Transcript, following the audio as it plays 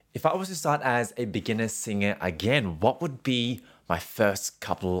If I was to start as a beginner singer again, what would be my first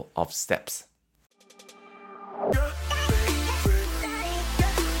couple of steps?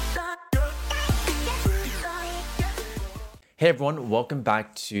 Hey everyone, welcome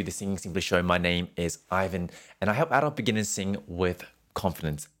back to the Singing Simply Show. My name is Ivan, and I help adult beginners sing with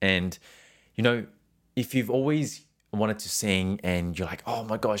confidence. And you know, if you've always wanted to sing and you're like, oh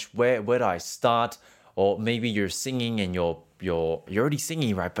my gosh, where do I start? Or maybe you're singing and you're already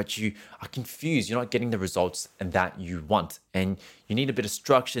singing, right? But you are confused. You're not getting the results and that you want, and you need a bit of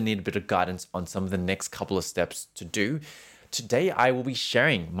structure, need a bit of guidance on some of the next couple of steps to do. Today, I will be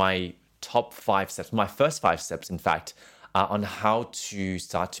sharing my top 5 steps, my first 5 steps, in fact, on how to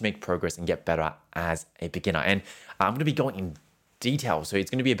start to make progress and get better as a beginner. And I'm going to be going in detail, so it's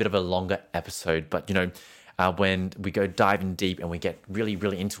going to be a bit of a longer episode. But when we go diving deep and we get really,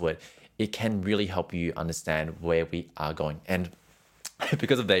 really into it, it can really help you understand where we are going. And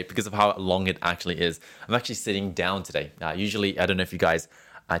because of how long it actually is, I'm actually sitting down today. Usually, I don't know if you guys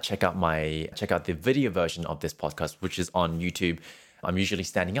check out the video version of this podcast, which is on YouTube. I'm usually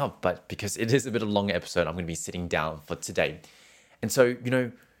standing up, but because it is a bit of a longer episode, I'm going to be sitting down for today. And so,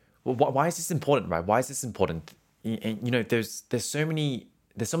 why is this important, right? Why is this important? And, there's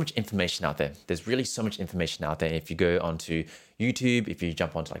so much information out there. There's really so much information out there. If you go onto YouTube, if you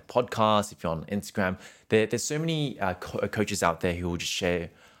jump onto like podcasts, if you're on Instagram, there's so many coaches out there who will just share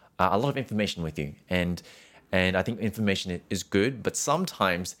a lot of information with you. And I think information is good, but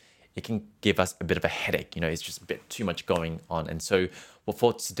sometimes it can give us a bit of a headache. It's just a bit too much going on. And so,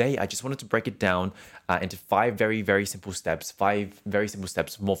 for today, I just wanted to break it down into 5 very, very simple steps. 5 very simple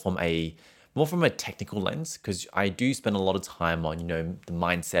steps, more from a technical lens, because I do spend a lot of time on, the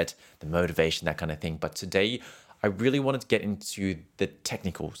mindset, the motivation, that kind of thing. But today, I really wanted to get into the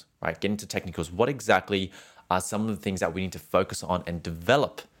technicals, right? Get into technicals. What exactly are some of the things that we need to focus on and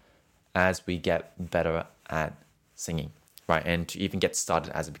develop as we get better at singing, right? And to even get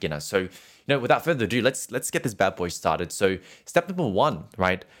started as a beginner. So, without further ado, let's get this bad boy started. So, step number 1,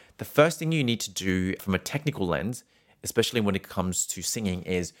 right? The first thing you need to do from a technical lens, especially when it comes to singing,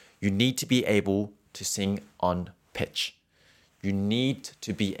 is you need to be able to sing on pitch. You need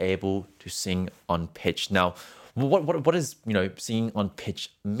to be able to sing on pitch. Now, what does singing on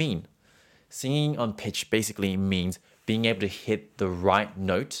pitch mean? Singing on pitch basically means being able to hit the right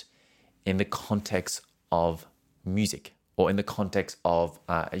note in the context of music, or in the context of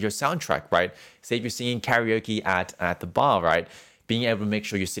your soundtrack, right? Say if you're singing karaoke at the bar, right? Being able to make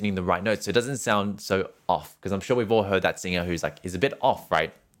sure you're singing the right notes so it doesn't sound so off, because I'm sure we've all heard that singer who's like is a bit off,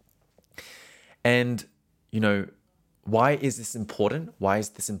 right? And why is this important? Why is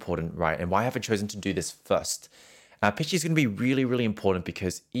this important, right? And why have I chosen to do this first? Pitch is going to be really, really important,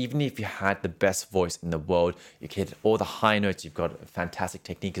 because even if you had the best voice in the world, you can hit all the high notes, you've got a fantastic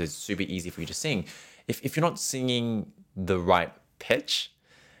technique, because it's super easy for you to sing. If you're not singing the right pitch,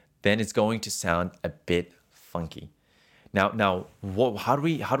 then it's going to sound a bit funky. Now, how do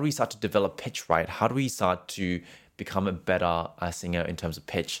we start to develop pitch right? How do we start to become a better singer in terms of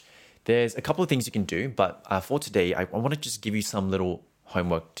pitch? There's a couple of things you can do, but for today, I want to just give you some little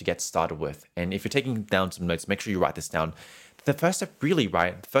homework to get started with. And if you're taking down some notes, make sure you write this down. The first step really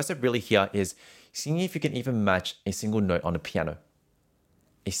here is seeing if you can even match a single note on a piano.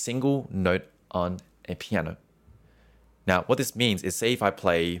 A single note on a piano. Now, what this means is, say if I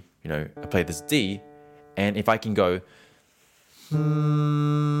play this D, and if I can go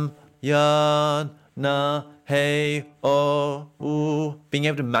ya na hey oh ooh, being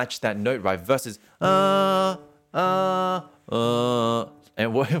able to match that note, right, versus and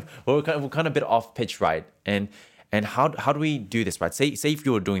we're kind of a bit off pitch, right? And how do we do this, right? Say if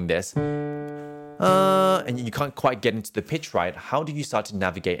you were doing this and you can't quite get into the pitch right, how do you start to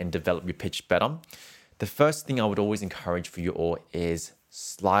navigate and develop your pitch better? The first thing I would always encourage for you all is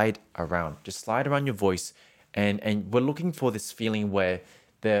slide around. Just slide around your voice, and we're looking for this feeling where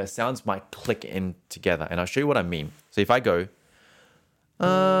the sounds might click in together. And I'll show you what I mean. So if I go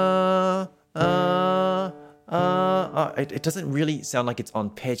it doesn't really sound like it's on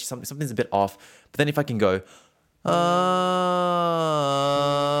pitch. Something's a bit off. But then if I can go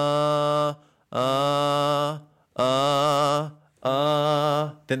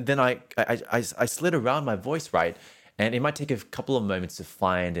then I slid around my voice, right? And it might take a couple of moments to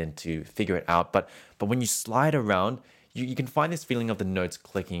find and to figure it out. But when you slide around, you can find this feeling of the notes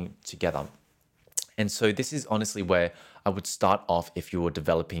clicking together. And so this is honestly where I would start off if you were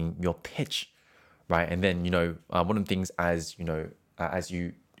developing your pitch, right? And then, one of the things as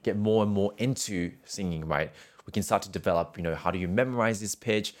you get more and more into singing, right, we can start to develop, how do you memorize this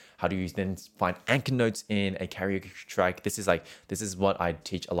pitch? How do you then find anchor notes in a karaoke track? This is what I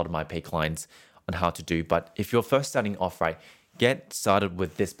teach a lot of my paid clients on how to do. But if you're first starting off, right, get started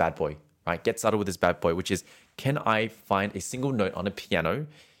with this bad boy, right? Get started with this bad boy, which is, can I find a single note on a piano?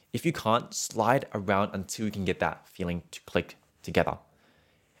 If you can't, slide around until you can get that feeling to click together.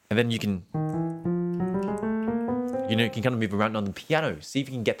 And then you can kind of move around on the piano, see if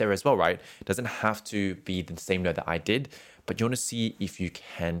you can get there as well, right? It doesn't have to be the same note that I did, but you want to see if you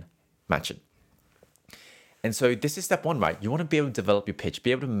can match it. And so this is step one, right? You want to be able to develop your pitch,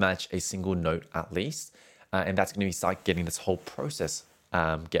 be able to match a single note at least. And that's going to be start getting this whole process,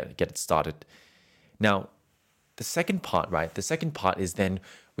 get it started. Now, the second part, right? The second part is then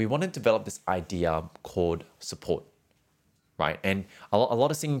we want to develop this idea called support. Right. And a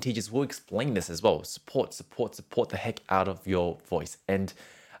lot of singing teachers will explain this as well. Support the heck out of your voice. And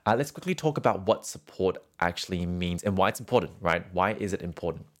let's quickly talk about what support actually means and why it's important, right? Why is it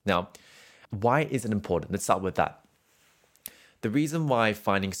important? Now, why is it important? Let's start with that. The reason why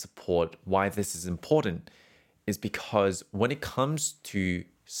finding support, why this is important, is because when it comes to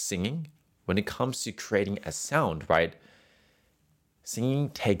singing, when it comes to creating a sound, right? Singing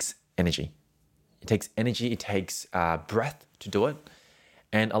takes energy. It takes energy, it takes breath to do it.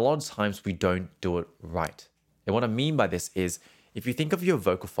 And a lot of times we don't do it right. And what I mean by this is, if you think of your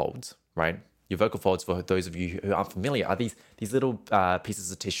vocal folds, right? Your vocal folds, for those of you who aren't familiar, are these little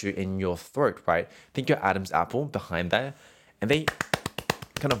pieces of tissue in your throat, right? Think your Adam's apple behind there, and they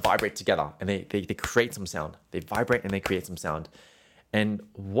kind of vibrate together and they create some sound. They vibrate and they create some sound. And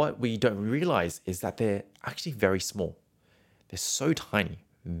what we don't realize is that they're actually very small. They're so tiny.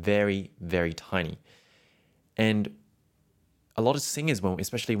 Very, very tiny. And a lot of singers,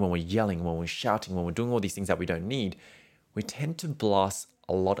 especially when we're yelling, when we're shouting, when we're doing all these things that we don't need, we tend to blast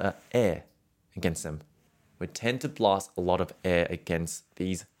a lot of air against them. We tend to blast a lot of air against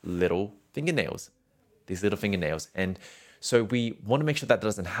these little fingernails. And so we want to make sure that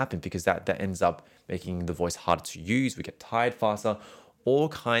doesn't happen, because that ends up making the voice harder to use. We get tired faster. All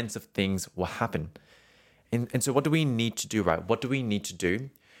kinds of things will happen. And so what do we need to do, right? What do we need to do?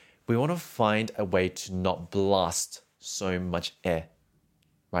 We want to find a way to not blast so much air,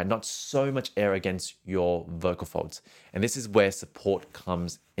 right? Not so much air against your vocal folds. And this is where support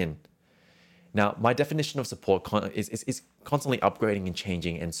comes in. Now, my definition of support is constantly upgrading and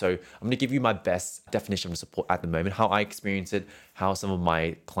changing. And so I'm going to give you my best definition of support at the moment, how I experience it, how some of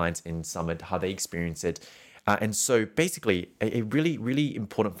my clients in Summit, how they experience it. And so basically, a really, really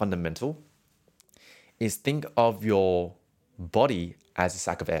important fundamental is think of your body as a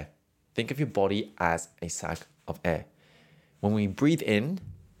sack of air. Think of your body as a sack of air. When we breathe in,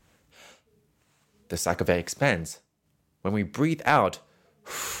 the sack of air expands. When we breathe out,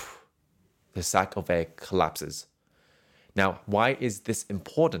 the sack of air collapses. Now, why is this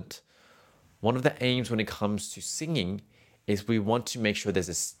important? One of the aims when it comes to singing is we want to make sure there's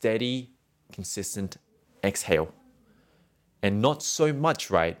a steady, consistent exhale. And not so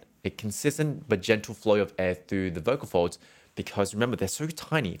much, right? A consistent but gentle flow of air through the vocal folds, because remember, they're so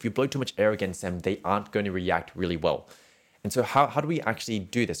tiny. If you blow too much air against them, they aren't going to react really well. And so how do we actually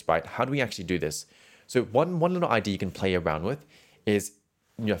do this, right? How do we actually do this? So one little idea you can play around with is,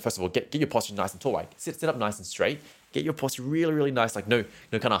 first of all, get your posture nice and tall, right? Sit up nice and straight. Get your posture really, really nice, like no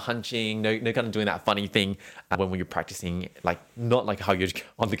kind of hunching, no kind of doing that funny thing when you're practicing, like not like how you're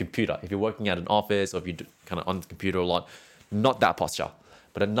on the computer. If you're working at an office or if you're kind of on the computer a lot, not that posture.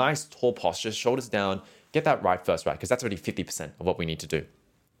 But a nice tall posture, shoulders down, get that right first, right? Because that's already 50% of what we need to do.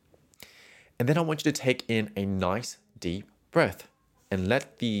 And then I want you to take in a nice deep breath and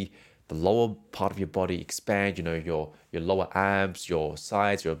let the lower part of your body expand, your lower abs, your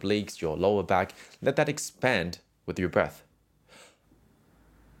sides, your obliques, your lower back. Let that expand with your breath.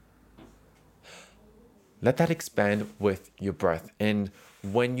 Let that expand with your breath. And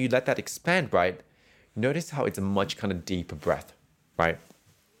when you let that expand, right, notice how it's a much kind of deeper breath, right?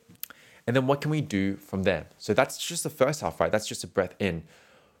 And then what can we do from there? So that's just the first half, right? That's just a breath in.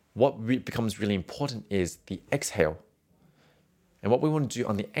 What becomes really important is the exhale. And what we want to do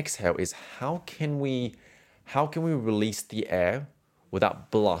on the exhale is how can we release the air without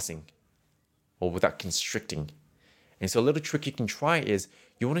blasting or without constricting? And so a little trick you can try is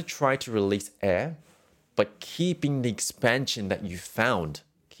you want to try to release air, but keeping the expansion that you found.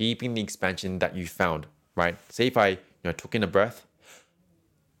 Right? Say if I took in a breath,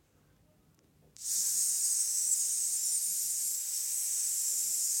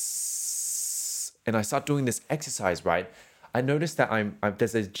 and I start doing this exercise, right? I notice that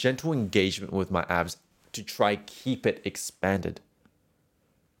there's a gentle engagement with my abs to try keep it expanded.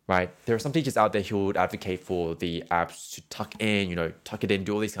 right? There are some teachers out there who would advocate for the abs to tuck in, tuck it in,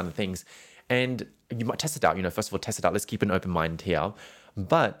 do all these kind of things. And you might test it out, first of all, test it out. Let's keep an open mind here.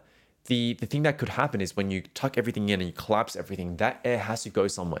 But the thing that could happen is when you tuck everything in and you collapse everything, that air has to go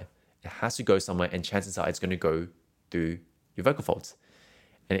somewhere. It has to go somewhere, and chances are it's going to go through your vocal folds.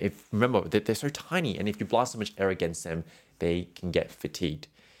 And remember, they're so tiny, and if you blast so much air against them, they can get fatigued.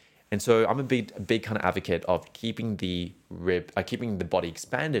 And so I'm a big kind of advocate of keeping the body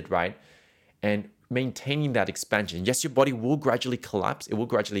expanded, right? And maintaining that expansion. Yes, your body will gradually collapse. It will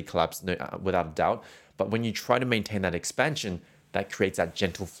gradually collapse, without a doubt. But when you try to maintain that expansion, that creates that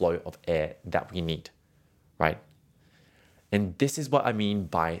gentle flow of air that we need, right? And this is what I mean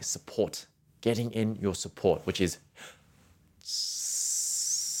by support. Getting in your support, which is,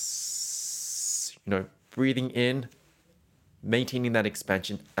 breathing in, maintaining that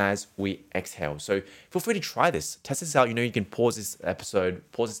expansion as we exhale. So feel free to try this. Test this out. You can pause this episode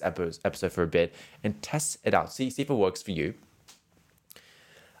for a bit and test it out. See if it works for you.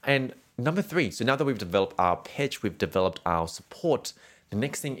 And number 3, so now that we've developed our pitch, we've developed our support, the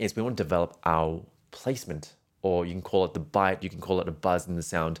next thing is we want to develop our placement, or you can call it the bite, you can call it a buzz in the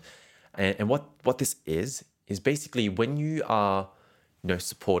sound. And what this is basically when you are,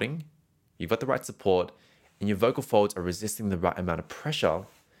 supporting, you've got the right support, and your vocal folds are resisting the right amount of pressure,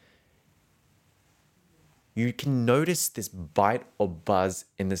 you can notice this bite or buzz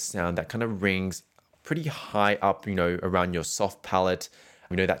in the sound that kind of rings pretty high up, around your soft palate,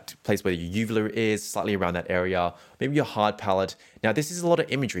 that place where your uvula is, slightly around that area, maybe your hard palate. Now, this is a lot of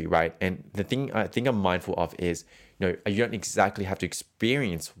imagery, right? And the thing I think I'm mindful of is, you don't exactly have to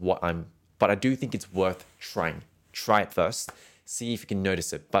experience but I do think it's worth trying. Try it first, see if you can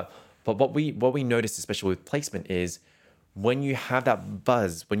notice it. But what we notice, especially with placement, is when you have that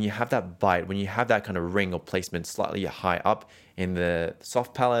buzz, when you have that bite, when you have that kind of ring or placement slightly high up in the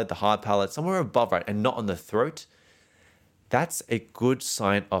soft palate, the hard palate, somewhere above, right, and not on the throat, that's a good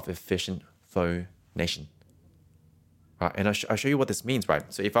sign of efficient phonation. Right, and I'll show you what this means, right?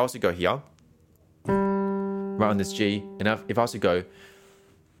 So if I was to go here, right on this G, and if I was to go,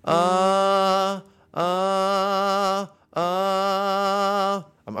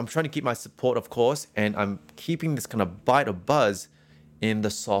 I'm trying to keep my support, of course, and I'm keeping this kind of bite or buzz in the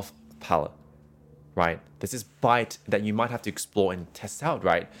soft palate, right? There's this bite that you might have to explore and test out,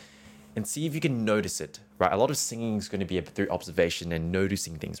 right? And see if you can notice it, right? A lot of singing is going to be through observation and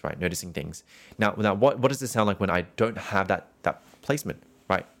noticing things, right? Noticing things. Now, what does this sound like when I don't have that placement,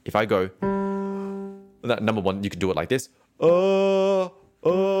 right? If I go, number 1, you could do it like this.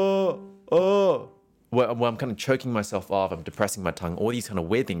 Where I'm kind of choking myself off, I'm depressing my tongue, all these kind of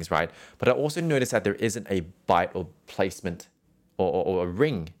weird things, right? But I also notice that there isn't a bite or placement or a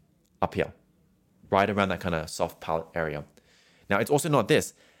ring up here, right around that kind of soft palate area. Now, it's also not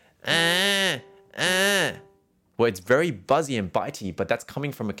this, where it's very buzzy and bitey, but that's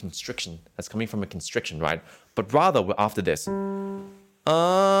coming from a constriction. Right? But rather, we're after this.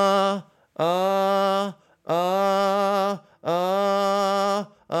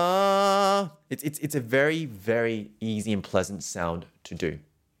 It's a very, very easy and pleasant sound to do.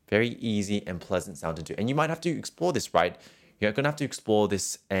 Very easy and pleasant sound to do. And you might have to explore this, right? You're going to have to explore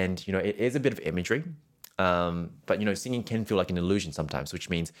this, and, it is a bit of imagery. But, singing can feel like an illusion sometimes, which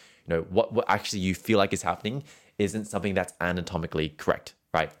means, what actually you feel like is happening isn't something that's anatomically correct,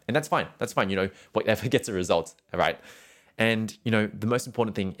 right? And that's fine. Whatever gets the results, right? And, the most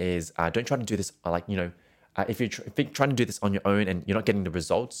important thing is don't try to do this if you're trying to do this on your own and you're not getting the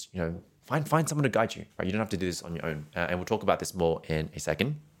results, find someone to guide you, right? You don't have to do this on your own. And we'll talk about this more in a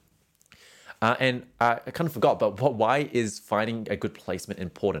second. And I kind of forgot, but why is finding a good placement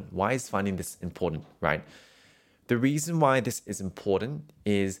important? Why is finding this important, right? The reason why this is important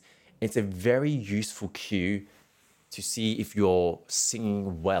is it's a very useful cue to see if you're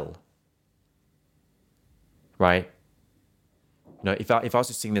singing well, right? If I was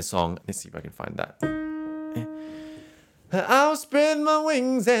to sing this song, let's see if I can find that. I'll spread my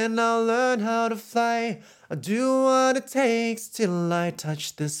wings and I'll learn how to fly. I'll do what it takes till I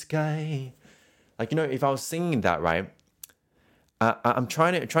touch the sky. If I was singing that, right, I'm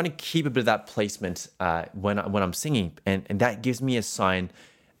trying to keep a bit of that placement when I'm singing, and that gives me a sign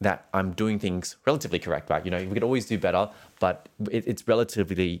that I'm doing things relatively correct, right? We could always do better, but it's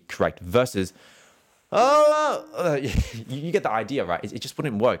relatively correct. Versus, you get the idea, right? It just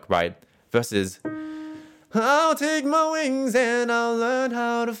wouldn't work, right? Versus, I'll take my wings and I'll learn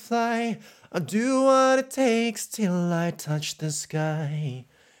how to fly. I'll do what it takes till I touch the sky.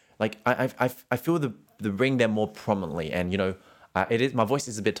 I feel the ring there more prominently, and it is, my voice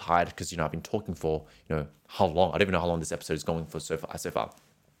is a bit tired because I've been talking for how long? I don't even know how long this episode is going for so far.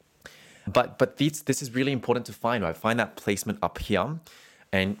 But this is really important to find, right? Find that placement up here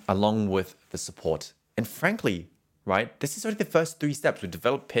and along with the support. And frankly, right, this is only the first 3 steps. We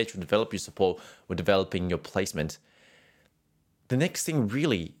develop pitch, we develop your support, we're developing your placement. The next thing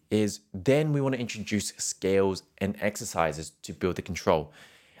really is then we want to introduce scales and exercises to build the control.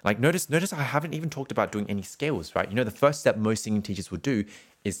 Like notice I haven't even talked about doing any scales, right? The first step most singing teachers would do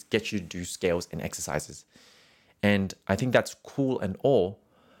is get you to do scales and exercises. And I think that's cool and all,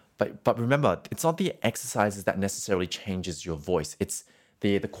 but remember, it's not the exercises that necessarily changes your voice. It's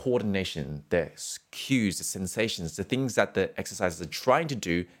the coordination, the cues, the sensations, the things that the exercises are trying to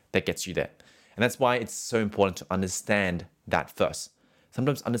do that gets you there. And that's why it's so important to understand that first.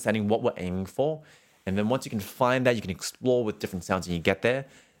 Sometimes understanding what we're aiming for, and then once you can find that, you can explore with different sounds and you get there,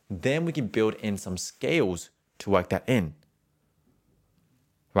 then we can build in some scales to work that in,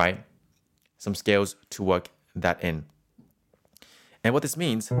 right? Some scales to work that in. And what this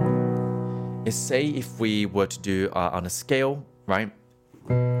means is, say if we were to do on a scale, right?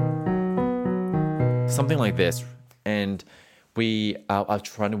 Something like this, and we are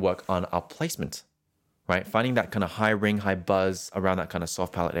trying to work on our placement, right? Finding that kind of high ring, high buzz around that kind of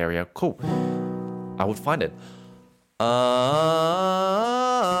soft palate area. Cool. I would find it.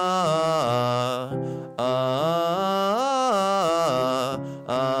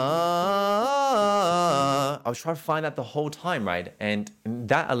 I was trying to find that the whole time, right? And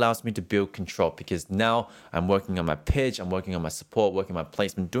that allows me to build control because now I'm working on my pitch, I'm working on my support, working on my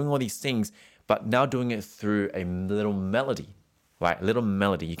placement, doing all these things, but now doing it through a little melody, right? A little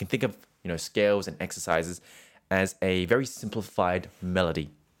melody. You can think of, scales and exercises as a very simplified melody,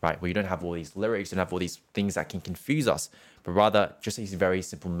 right? Where you don't have all these lyrics, you don't have all these things that can confuse us, but rather just a very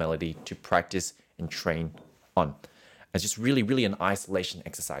simple melody to practice and train on. It's just really, really an isolation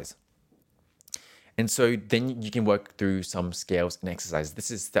exercise. And so then you can work through some scales and exercises.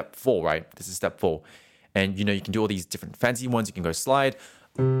 This is step 4, right? This is step 4. And you can do all these different fancy ones. You can go slide.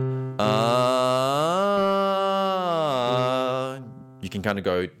 You can kind of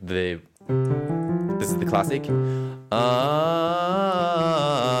go this is the classic. You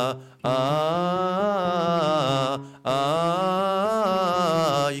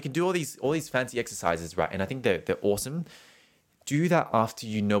can do all these fancy exercises, right? And I think they're awesome. Do that after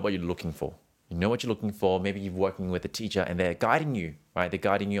you know what you're looking for. You know what you're looking for. Maybe you're working with a teacher and they're guiding you, right? They're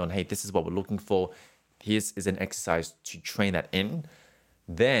guiding you on, hey, this is what we're looking for. Here's an exercise to train that in.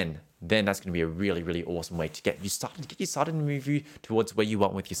 Then that's going to be a really, really awesome way to get you started and move you towards where you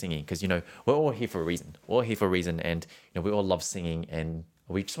want with your singing. Because, we're all here for a reason. We're all here for a reason. And, we all love singing and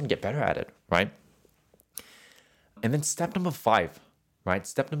we just want to get better at it, right? And then step number 5, right?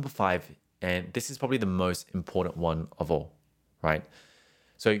 Step number 5, and this is probably the most important one of all, right?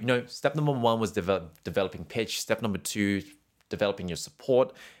 So, step number 1 was developing pitch. Step number 2, developing your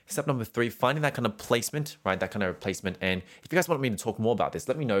support. Step number 3, finding that kind of placement, right? That kind of placement. And if you guys want me to talk more about this,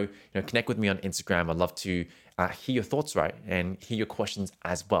 let me know. Connect with me on Instagram. I'd love to hear your thoughts, right? And hear your questions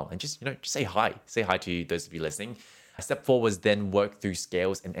as well. And just say hi. Say hi to those of you listening. Step 4 was then work through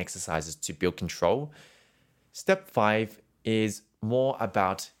scales and exercises to build control. Step 5 is more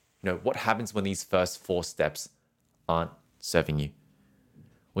about, what happens when these first 4 steps aren't serving you.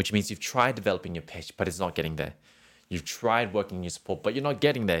 Which means you've tried developing your pitch, but it's not getting there. You've tried working your support, but you're not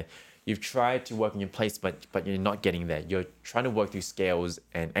getting there. You've tried to work in your placement, but you're not getting there. You're trying to work through scales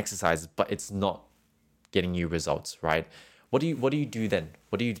and exercises, but it's not getting you results, right? What do you do then?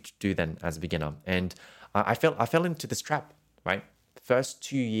 What do you do then as a beginner? And I fell into this trap, right? The first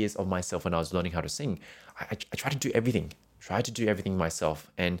 2 years of myself when I was learning how to sing, I tried to do everything. Try to do everything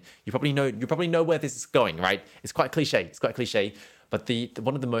myself. And you probably know where this is going, right? It's quite cliche. But the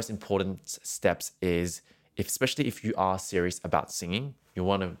one of the most important steps is, especially if you are serious about singing, you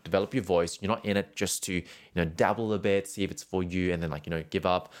want to develop your voice. You're not in it just to dabble a bit, see if it's for you, and then give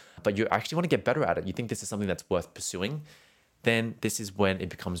up. But you actually want to get better at it. You think this is something that's worth pursuing. Then this is when it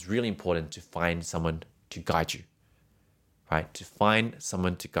becomes really important to find someone to guide you, right? To find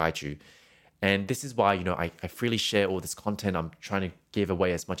someone to guide you. And this is why, I freely share all this content. I'm trying to give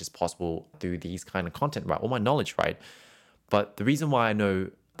away as much as possible through these kind of content, right? All my knowledge, right? But the reason why I know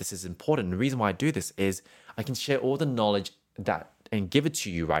this is important, the reason why I do this is I can share all the knowledge and give it to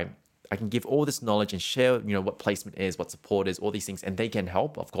you, right? I can give all this knowledge and share, what placement is, what support is, all these things, and they can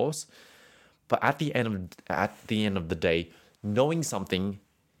help, of course. But at the end of the day, knowing something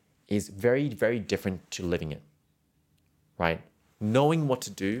is very, very different to living it, right? Knowing what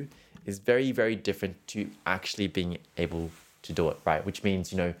to do is very, very different to actually being able to do it, right? Which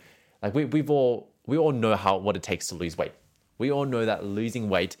means, we all know what it takes to lose weight. We all know that losing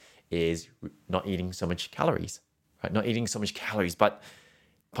weight is not eating so much calories, right? Not eating so much calories, but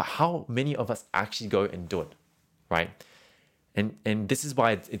but how many of us actually go and do it, right? And this is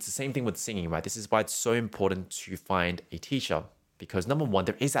why it's the same thing with singing, right? This is why it's so important to find a teacher, because number one,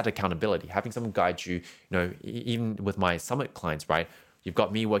 there is that accountability, having someone guide you. Even with my summit clients, right? You've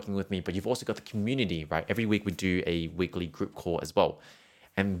got me working with me, but you've also got the community, right? Every week we do a weekly group call as well,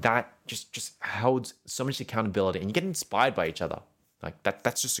 and that just holds so much accountability, and you get inspired by each other. Like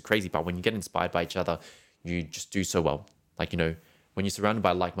that's just the crazy part. When you get inspired by each other, you just do so well. When you're surrounded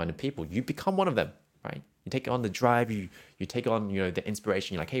by like-minded people, you become one of them, right? You take on the drive, you take on, the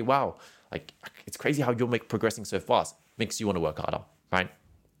inspiration. You're like, hey, wow, like it's crazy how you're progressing so fast. Makes you want to work harder, right?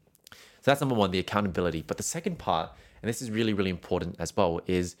 So that's number one, the accountability. But the second part, and this is really, really important as well,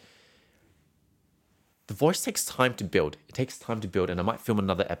 is the voice takes time to build. It takes time to build, and I might film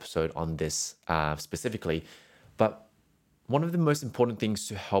another episode on this specifically. But one of the most important things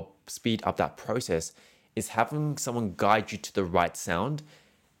to help speed up that process is having someone guide you to the right sound,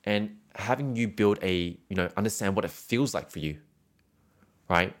 and having you build understand what it feels like for you,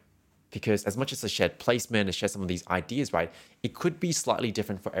 right? Because as much as I shared placement and share some of these ideas, right, it could be slightly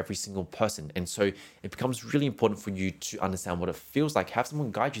different for every single person. And so it becomes really important for you to understand what it feels like, have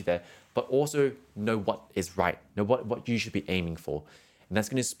someone guide you there, but also know what is right, know what you should be aiming for. And that's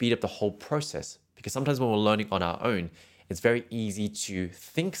going to speed up the whole process, because sometimes when we're learning on our own, it's very easy to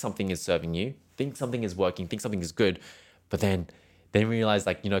think something is serving you, think something is working, think something is good, but then realize,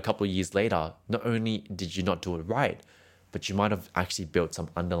 a couple of years later, not only did you not do it right, but you might have actually built some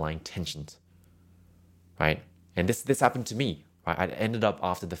underlying tensions, right? And this happened to me, right? I ended up,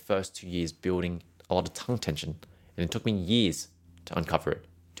 after the first 2 years, building a lot of tongue tension, and it took me years to uncover it,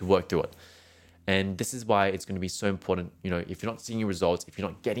 to work through it. And this is why it's going to be so important, if you're not seeing your results, if you're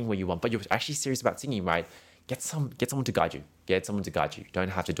not getting what you want, but you're actually serious about singing, right? Get someone to guide you. Get someone to guide you. You don't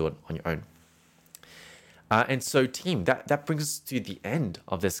have to do it on your own. And so, team, that brings us to the end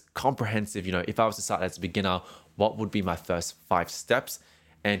of this comprehensive, if I was to start as a beginner, what would be my first 5 steps?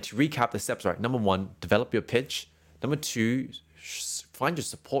 And to recap the steps, right? Number 1, develop your pitch. Number 2, find your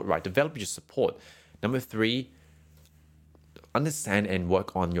support, right? Develop your support. Number 3, understand and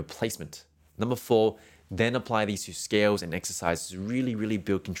work on your placement. Number 4, then apply these 2 scales and exercises to really, really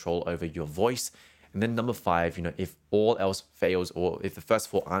build control over your voice. And then number 5, if all else fails, or if the first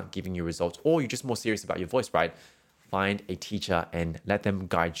 4 aren't giving you results, or you're just more serious about your voice, right? Find a teacher and let them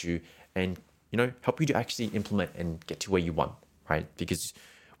guide you and, help you to actually implement and get to where you want, right? Because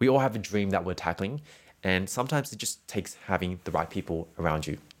we all have a dream that we're tackling, and sometimes it just takes having the right people around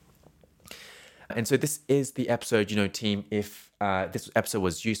you. And so this is the episode, team. If this episode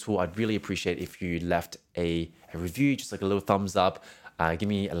was useful, I'd really appreciate if you left a review, just like a little thumbs up. Give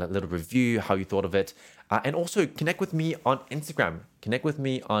me a little review, how you thought of it. And also connect with me on Instagram. Connect with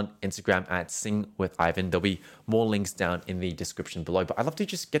me on Instagram at Sing with Ivan. There'll be more links down in the description below. But I'd love to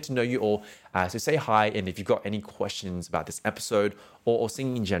just get to know you all. So say hi. And if you've got any questions about this episode or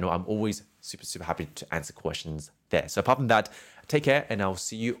singing in general, I'm always super, super happy to answer questions there. So apart from that, take care, and I'll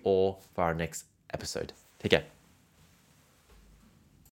see you all for our next episode. Take care.